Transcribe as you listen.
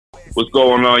What's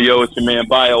going on, yo? It's your man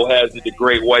Biohazard, the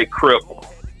Great White Crip.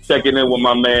 Checking in with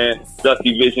my man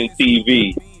Dusty Vision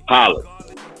TV. Holla.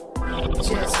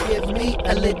 Just give me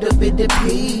a little bit of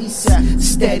peace,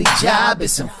 steady job and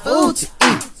some food to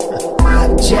eat.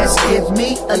 Just give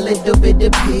me a little bit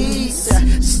of peace,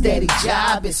 steady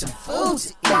job and some food to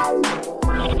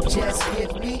eat. Just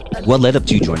give me What led up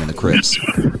to you joining the Crips?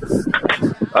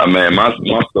 Man, my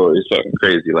story is fucking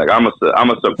crazy. Like I'm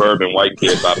a suburban white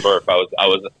kid by birth. I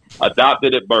was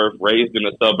adopted at birth, raised in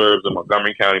the suburbs of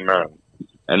Montgomery County, Maryland,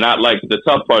 and not like the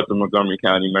tough parts of Montgomery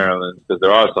County, Maryland, because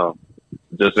there are some.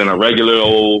 Just in a regular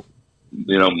old,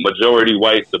 majority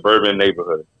white suburban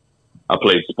neighborhood. I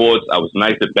played sports. I was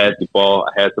nice at basketball.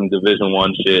 I had some Division I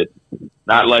shit.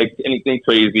 Not like anything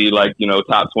crazy, like,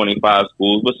 top 25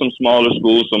 schools, but some smaller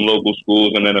schools, some local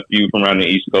schools, and then a few from around the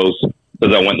East Coast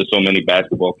because I went to so many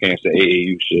basketball camps and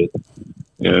AAU shit.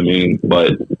 You know what I mean?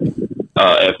 But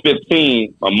at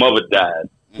 15, my mother died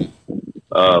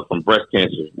from breast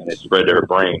cancer, and it spread to her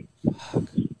brain.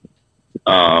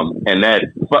 And that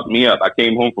fucked me up. I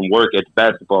came home from work at the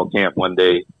basketball camp one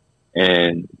day,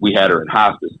 and we had her in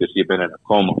hospice because she had been in a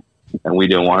coma, and we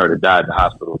didn't want her to die at the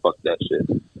hospital. Fuck that shit.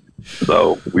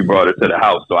 So we brought her to the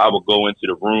house. So I would go into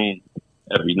the room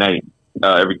every night,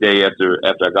 every day after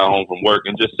I got home from work,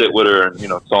 and just sit with her and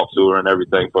talk to her and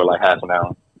everything for like half an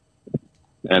hour.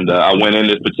 And I went in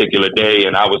this particular day,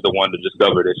 and I was the one to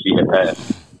discover that she had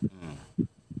passed.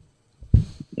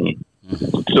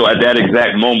 So at that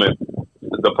exact moment,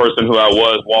 the person who I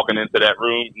was walking into that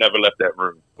room never left that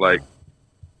room. Like,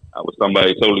 I was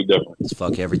somebody totally different. Just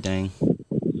fuck everything.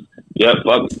 Yeah,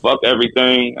 fuck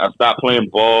everything. I stopped playing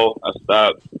ball. I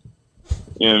stopped,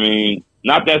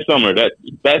 not that summer. That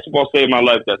basketball saved my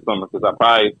life that summer because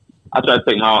I tried to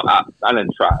take my own, I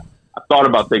didn't try. I thought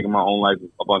about taking my own life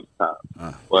a bunch of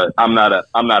times, but I'm not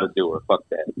a doer. Fuck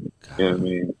that. God. You know what I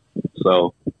mean?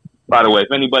 So, by the way,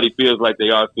 if anybody feels like they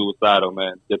are suicidal,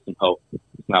 man, get some help.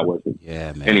 Not worth it.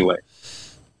 Yeah, man. Anyway.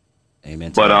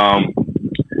 Amen. But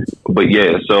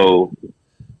yeah, so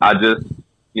I just,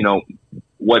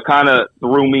 what kind of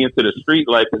threw me into the street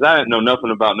life, because I didn't know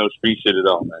nothing about no street shit at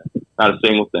all, man. Not a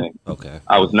single thing. Okay.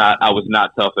 I was not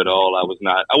tough at all. I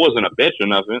wasn't a bitch or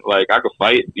nothing. Like, I could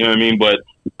fight, you know what I mean? But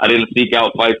I didn't seek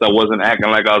out fights. I wasn't acting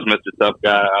like I was Mr. Tough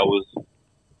Guy. I was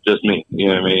just me, you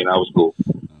know what I mean? I was cool.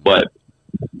 But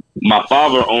my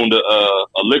father owned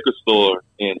a liquor store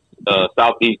in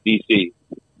Southeast DC.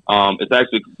 It's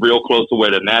actually real close to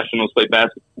where the Nationals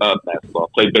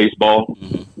play baseball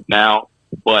now.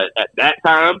 But at that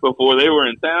time, before they were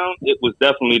in town, it was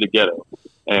definitely the ghetto,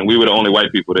 and we were the only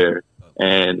white people there.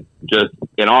 And just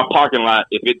in our parking lot,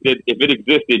 if it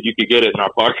existed, you could get it in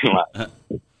our parking lot.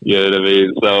 You know what I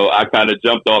mean? So I kind of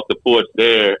jumped off the porch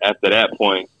there after that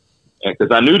point, and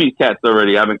because I knew these cats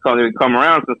already. I've been coming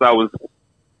around since I was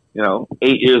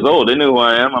 8 years old. They knew who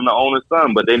I am. I'm the owner's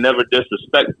son, but they never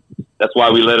disrespect. That's why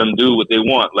we let them do what they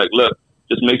want. Like, look,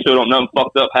 just make sure don't nothing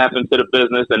fucked up happen to the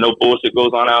business and no bullshit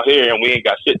goes on out here, and we ain't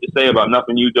got shit to say about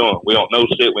nothing you doing. We don't know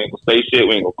shit. We ain't gonna say shit.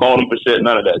 We ain't gonna call them for shit.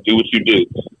 None of that. Do what you do.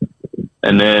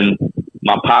 And then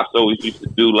my pops always used to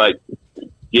do, like,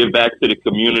 give back to the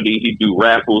community. He'd do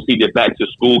raffles. He did back to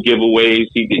school giveaways.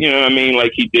 He did, you know what I mean?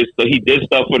 Like, he did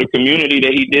stuff for the community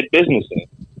that he did business in.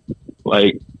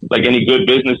 Like any good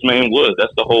businessman would.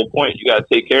 That's the whole point. You got to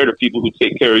take care of the people who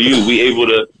take care of you. We able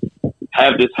to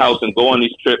have this house and go on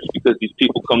these trips because these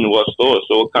people come to our store.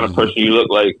 So what kind of person you look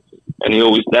like? And he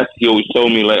always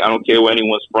told me, like, I don't care where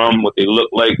anyone's from, what they look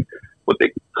like, what the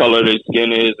color their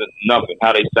skin is, and nothing,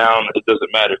 how they sound. It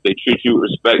doesn't matter. If they treat you with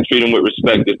respect, treat them with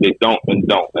respect. If they don't, then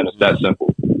don't. And it's that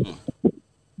simple.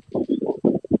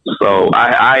 So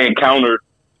I encountered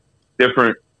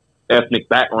different ethnic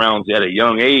backgrounds at a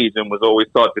young age and was always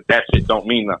taught that shit don't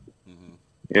mean nothing.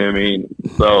 You know what I mean?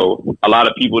 So a lot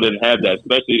of people didn't have that,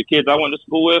 especially the kids I went to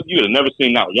school with. You would have never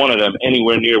seen not one of them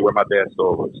anywhere near where my dad's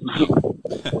store was.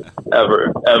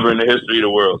 ever in the history of the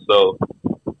world. So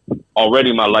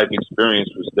already my life experience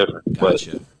was different.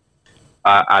 Gotcha.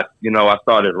 But I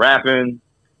started rapping,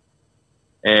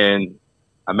 and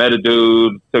I met a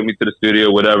dude, took me to the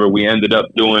studio, whatever. We ended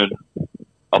up doing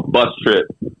a bus trip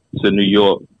to New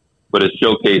York for the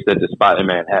showcase at the spot in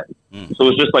Manhattan. So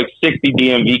it's just like 60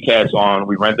 DMV cats on.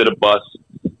 We rented a bus.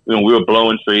 We were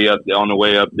blowing tree up there on the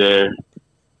way up there.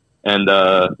 And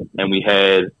we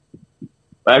had,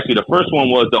 actually the first one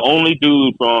was the only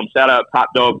dude from, shout out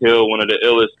Top Dog Hill, one of the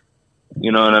illest,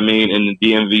 you know what I mean, in the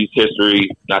DMV's history,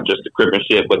 not just the Crip and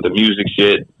shit, but the music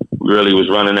shit. We really was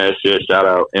running that shit. Shout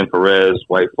out Infrared,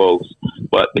 white folks.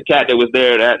 But the cat that was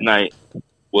there that night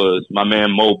was my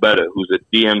man Mo Better, who's a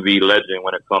DMV legend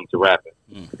when it comes to rapping.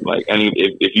 Like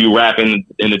if you rap in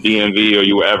the DMV or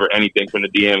you were ever anything from the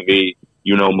DMV,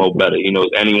 you know Mo Better. He knows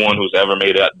anyone who's ever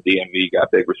made it out the DMV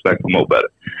got big respect for Mo Better.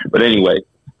 But anyway,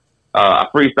 I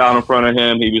freestyled in front of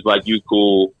him. He was like, "You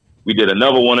cool." We did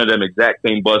another one of them exact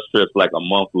same bus trips like a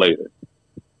month later,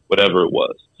 whatever it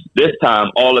was. This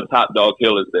time, all the Top Dog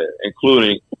Hill is there,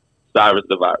 including Cyrus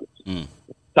the Virus.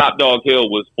 Top Dog Hill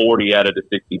was 40 out of the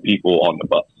 60 people on the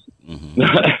bus.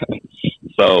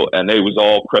 So, and they was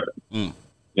all crippin'.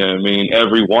 You know what I mean?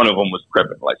 Every one of them was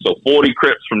crippin'. Like, so 40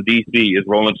 Crips from DC is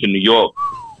rolling to New York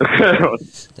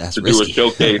That's to risky. do a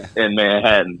showcase in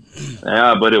Manhattan.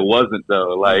 Yeah, but it wasn't though.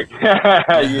 Like,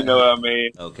 you know what I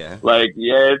mean? Okay. Like,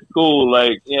 yeah, it's cool.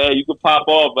 Like, yeah, you could pop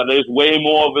off, but there's way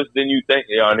more of us than you think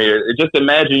on here. Just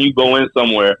imagine you go in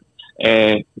somewhere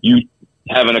and you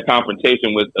having a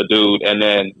confrontation with a dude, and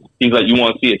then he's like, "You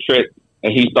want to see a trick?"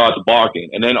 And he starts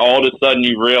barking, and then all of a sudden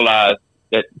you realize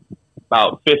that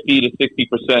about 50 to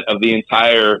 60% of the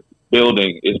entire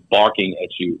building is barking at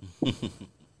you.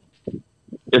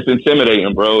 It's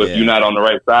intimidating, bro, if you're not on the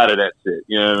right side of that shit.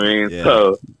 You know what I mean? Yeah.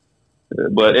 So,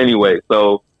 but anyway,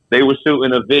 so they were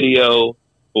shooting a video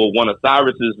for one of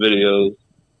Cyrus's videos.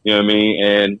 You know what I mean?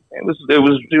 And it was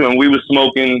you know, we was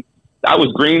smoking. I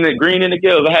was green in the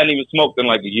gills. I hadn't even smoked in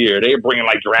like a year. They were bringing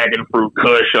like dragon fruit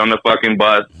kush on the fucking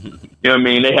bus. You know what I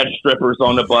mean? They had strippers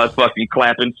on the bus, fucking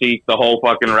clapping cheeks the whole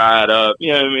fucking ride up.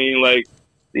 You know what I mean? Like,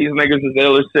 these niggas is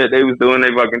ill as shit. They was doing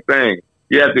their fucking thing.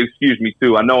 You have to excuse me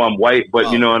too. I know I'm white,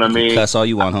 but you know what I mean. That's all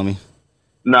you want, homie.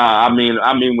 Nah, I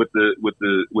mean with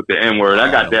the N word. I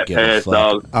got that pass,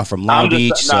 dog. I'm from Long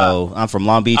Beach, I'm from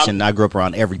Long Beach, and I grew up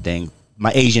around everything.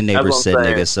 My Asian neighbors said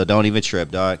niggas, so don't even trip,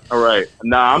 dog. All right.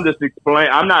 Nah, I'm just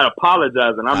explaining. I'm not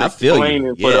apologizing. I'm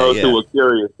explaining for those who are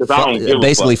curious, because I don't give a fuck.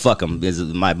 Basically, fuck them is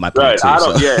my point, right. too. I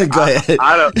don't, so. yeah. Go ahead.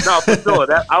 I don't, no, for sure.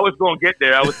 I was going to get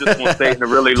there. I was just going to say it in a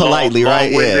really politely,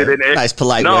 right? Yeah. Nice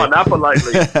polite way. No, not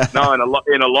politely. No,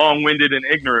 in a long-winded and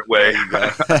ignorant way.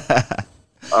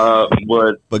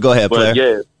 But go ahead, player.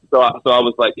 Yeah. So I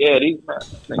was like, yeah, these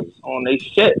niggas on they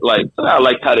shit. Like, I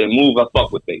like how they move. I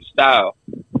fuck with their style.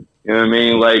 You know what I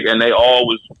mean? Like, and they all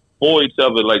was for each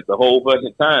other like the whole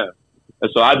fucking time. And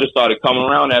so I just started coming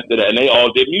around after that, and they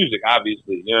all did music,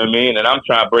 obviously. You know what I mean? And I'm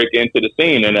trying to break into the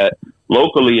scene, and that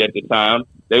locally at the time,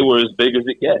 they were as big as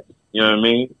it gets. You know what I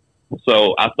mean?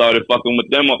 So I started fucking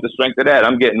with them off the strength of that.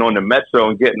 I'm getting on the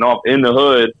metro and getting off in the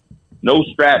hood, no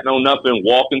strap, no nothing,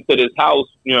 walking to this house,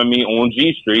 you know what I mean, on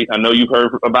G Street. I know you've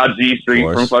heard about G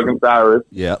Street from fucking Cyrus.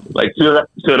 Yeah. Like, to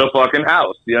the fucking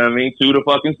house, you know what I mean? To the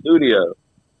fucking studio.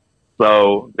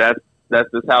 So that's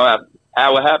just how it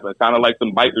happened. Kind of like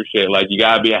some biker shit. Like, you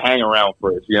gotta be a hang around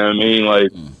first. You know what I mean?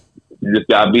 Like, you just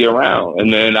gotta be around.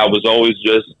 And then I was always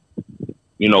just,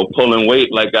 you know, pulling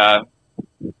weight like I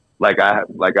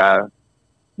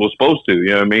was supposed to. You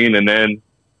know what I mean? And then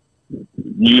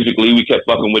musically, we kept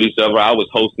fucking with each other. I was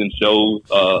hosting shows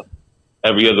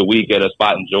every other week at a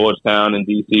spot in Georgetown in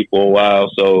DC for a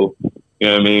while. So, you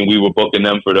know what I mean? We were booking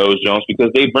them for those joints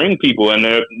because they bring people, and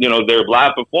their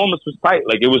live performance was tight.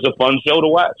 Like, it was a fun show to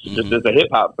watch, just as a hip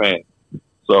hop fan.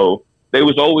 So they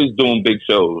was always doing big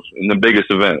shows and the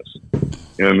biggest events.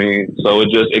 You know what I mean? So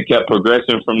it kept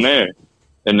progressing from there.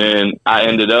 And then I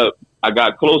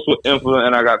got close with Infla,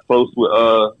 and I got close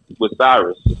with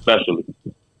Cyrus, especially.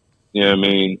 You know what I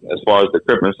mean? As far as the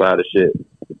Crippin' side of shit.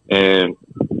 And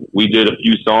we did a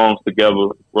few songs together,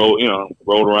 rolled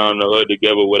around the hood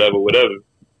together, whatever.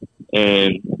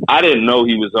 And I didn't know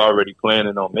he was already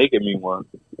planning on making me one,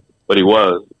 but he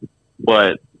was.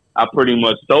 But I pretty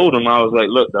much told him, I was like,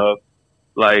 look, dog,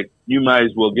 like, you might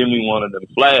as well give me one of them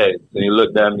flags. And he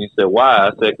looked at me and said, why?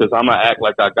 I said, because I'm going to act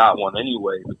like I got one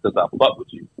anyway, because I fuck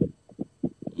with you.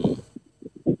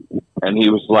 And he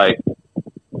was like,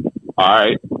 all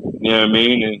right, you know what I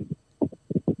mean? And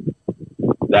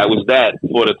that was that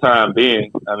for the time being.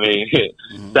 I mean, it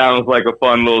sounds like a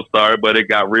fun little story, but it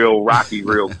got real rocky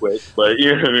real quick. But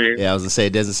you know what I mean? Yeah, I was going to say,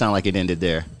 it doesn't sound like it ended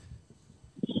there.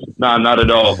 Nah, not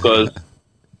at all. Because,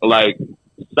 like,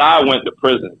 Cy went to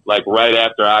prison, like, right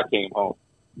after I came home.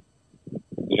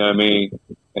 You know what I mean?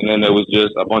 And then there was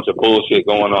just a bunch of bullshit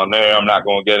going on there. I'm not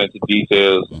going to get into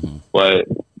details, but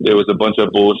there was a bunch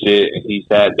of bullshit, and he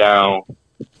sat down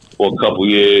for a couple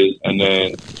years, and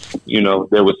then, you know,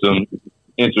 there was some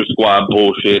inter-squad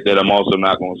bullshit that I'm also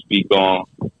not going to speak on,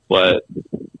 but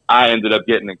I ended up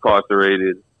getting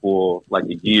incarcerated for like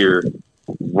a year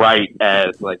right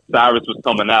as like Cyrus was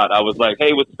coming out. I was like,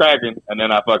 hey, what's cracking? And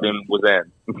then I fucking was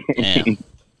in.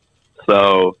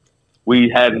 So we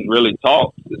hadn't really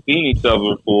talked, seen each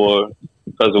other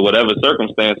because of whatever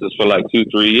circumstances for like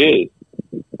 2-3 years.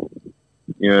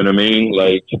 You know what I mean?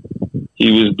 Like,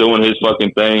 he was doing his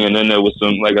fucking thing, and then there was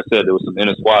some, like I said, there was some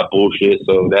inner squad bullshit,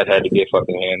 so that had to get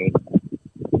fucking handled.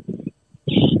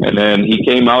 And then he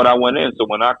came out, I went in. So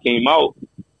when I came out,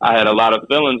 I had a lot of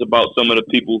feelings about some of the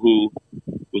people who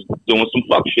was doing some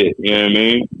fuck shit, you know what I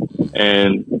mean?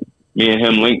 And me and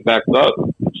him linked back up,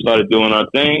 started doing our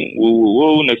thing, woo, woo,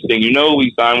 woo. Next thing you know,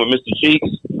 we signed with Mr. Cheeks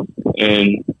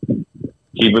and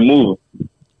keep it moving.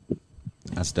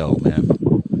 That's dope, man.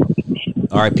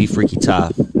 R.I.P. Freaky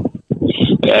Top.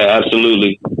 Yeah,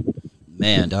 absolutely.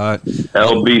 Man, dog.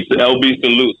 LB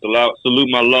salute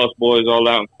my Lost Boys all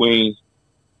out in Queens.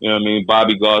 You know what I mean?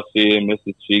 Bobby Garcia,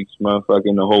 Mr. Cheeks,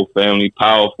 motherfucking the whole family,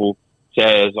 Powerful,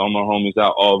 Chaz, all my homies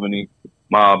out Albany,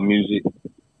 Mob Music,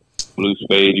 Blue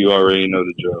Spade. You already know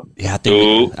the drill. Yeah,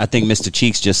 I think Mr.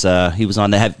 Cheeks just he was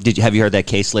on the. Have you heard that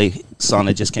K-Slate song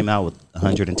that just came out with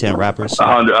 110 rappers?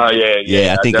 100.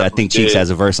 Yeah. I think Cheeks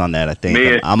has a verse on that. I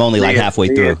think I'm only like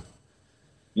halfway through.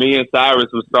 Me and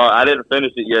Cyrus was I didn't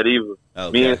finish it yet either.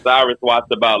 Okay. Me and Cyrus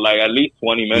watched about like at least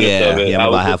 20 minutes of it. Yeah, I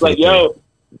was just like, yo,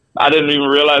 I didn't even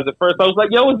realize at first. I was like,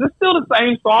 yo, is this still the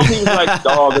same song? He was like,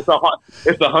 dog,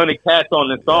 it's 100 cats on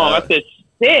this song. I said,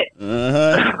 shit.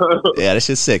 Yeah, that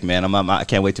shit's sick, man. I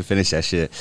can't wait to finish that shit.